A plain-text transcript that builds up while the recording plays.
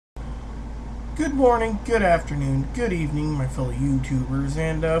Good morning, good afternoon, good evening, my fellow YouTubers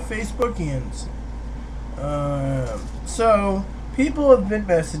and Facebookians. So, people have been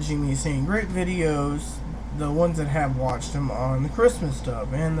messaging me saying great videos, the ones that have watched them on the Christmas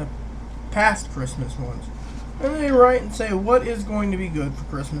stuff and the past Christmas ones. And they write and say, what is going to be good for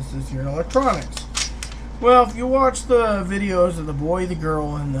Christmas this year in electronics? Well, if you watch the videos of the boy, the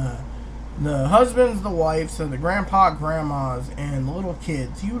girl, and the husbands, the wives, and the grandpa, grandmas, and the little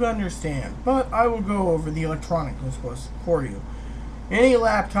kids, you'd understand. But I will go over the electronic list for you. Any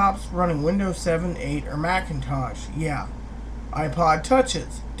laptops running Windows 7, 8, or Macintosh, yeah. iPod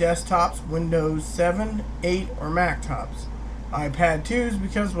Touches, desktops, Windows 7, 8, or Mac tops. iPad 2s,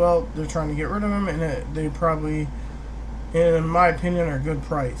 because, well, they're trying to get rid of them, and they probably, in my opinion, are a good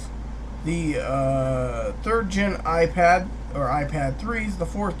price. The 3rd gen iPad, or iPad 3s, the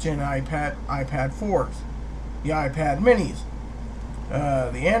 4th gen iPad 4s, the iPad minis,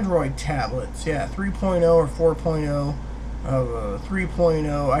 the Android tablets, yeah, 3.0 or 4.0,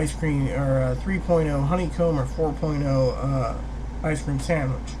 3.0 ice cream, or 3.0 honeycomb, or 4.0 ice cream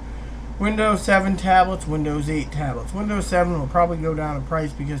sandwich. Windows 7 tablets, Windows 8 tablets. Windows 7 will probably go down in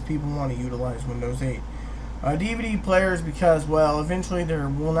price because people want to utilize Windows 8. DVD players because, well, eventually there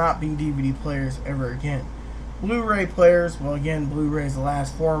will not be DVD players ever again. Blu-ray players, well, again, Blu-ray is the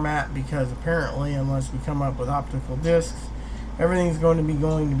last format because apparently, unless we come up with optical discs, everything's going to be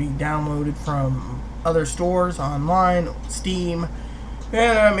downloaded from other stores, online, Steam,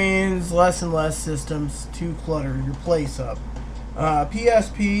 and that means less and less systems to clutter your place up.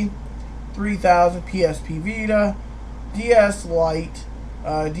 PSP 3000, PSP Vita, DS Lite,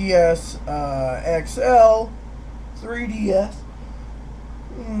 DS XL, 3DS,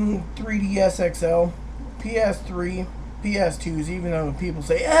 3DS XL, PS3, PS2s, even though people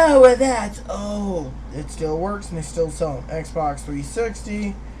say, oh, well, that's old, it still works and they still sell them. Xbox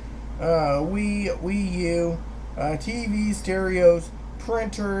 360, Wii U, TV, stereos,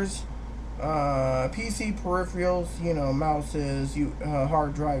 printers, PC peripherals, you know, mouses,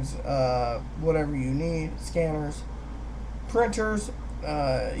 hard drives, whatever you need, scanners, printers,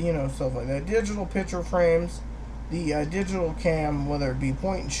 you know, stuff like that. Digital picture frames, the digital cam, whether it be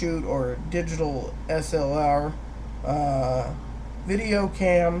point and shoot or digital SLR, video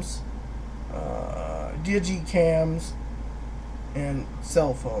cams, digicams, and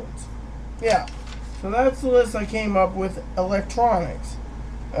cell phones. Yeah, so that's the list I came up with. Electronics.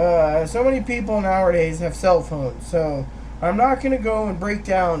 So many people nowadays have cell phones, so I'm not going to go and break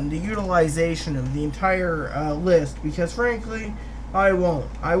down the utilization of the entire list because, frankly, I won't.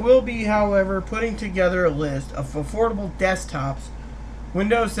 I will be, however, putting together a list of affordable desktops,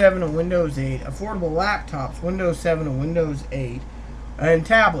 Windows 7 and Windows 8, affordable laptops, Windows 7 and Windows 8, and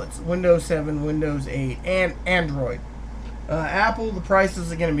tablets, Windows 7, Windows 8, and Android. Apple, the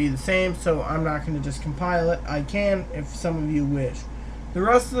prices are going to be the same, so I'm not going to just compile it. I can if some of you wish. The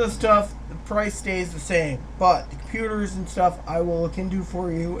rest of the stuff, the price stays the same, but the computers and stuff I will look into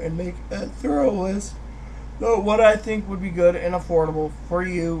for you and make a thorough list of what I think would be good and affordable for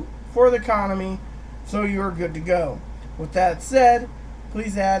you, for the economy, so you're good to go. With that said,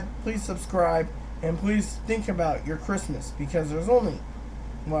 please subscribe, and please think about your Christmas, because there's only,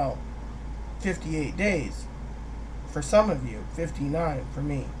 well, 58 days for some of you, 59 for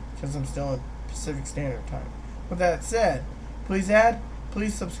me, because I'm still in Pacific Standard Time. With that said, please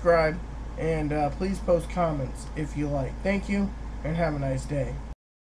subscribe, and please post comments if you like. Thank you, and have a nice day.